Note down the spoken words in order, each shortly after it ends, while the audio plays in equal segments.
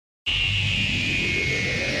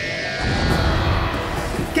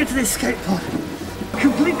to the escape pod.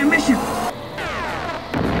 Complete the mission.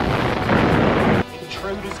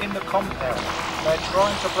 Intruders in the compound. They're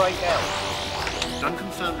trying to break out.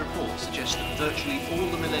 Unconfirmed reports suggest that virtually all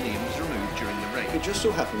the Millennium was removed during the raid. It just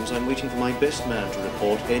so happens I'm waiting for my best man to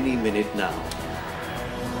report any minute now.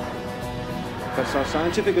 That's our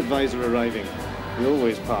scientific advisor arriving. He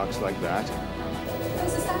always parks like that.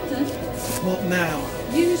 Professor Stanton? What now?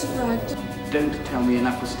 Use Brad. Don't tell me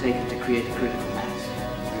enough was taken to create a critical mass.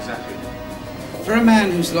 Exactly. For a man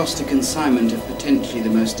who's lost a consignment of potentially the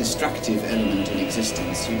most destructive element in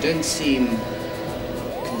existence, you don't seem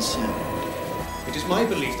concerned. It is my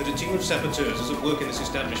belief that a team of saboteurs is at work in this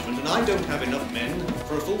establishment, and I don't have enough men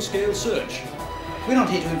for a full-scale search. We're not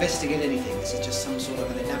here to investigate anything. This is just some sort of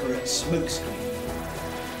an elaborate smokescreen.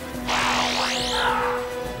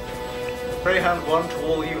 Greyhound 1 to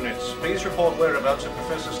all units. Please report whereabouts of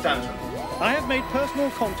Professor Stanton. I have made personal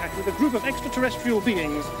contact with a group of extraterrestrial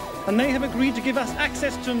beings, and they have agreed to give us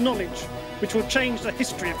access to knowledge which will change the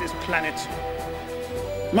history of this planet.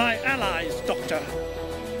 My allies, Doctor.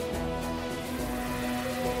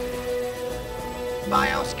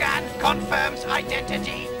 Bioscan confirms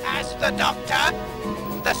identity as the Doctor.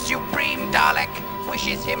 The Supreme Dalek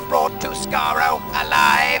wishes him brought to Skaro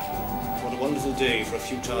alive. What a wonderful day for a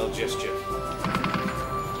futile gesture.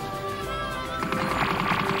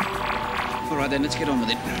 All right then, let's get on with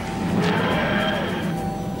it.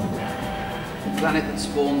 The planet that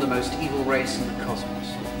spawned the most evil race in the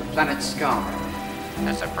cosmos. The planet Skaro.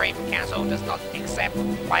 The Supreme Council does not accept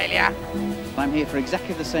failure. I'm here for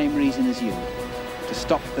exactly the same reason as you. To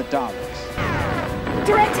stop the Daleks.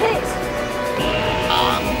 Direct hit!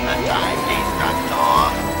 On the time.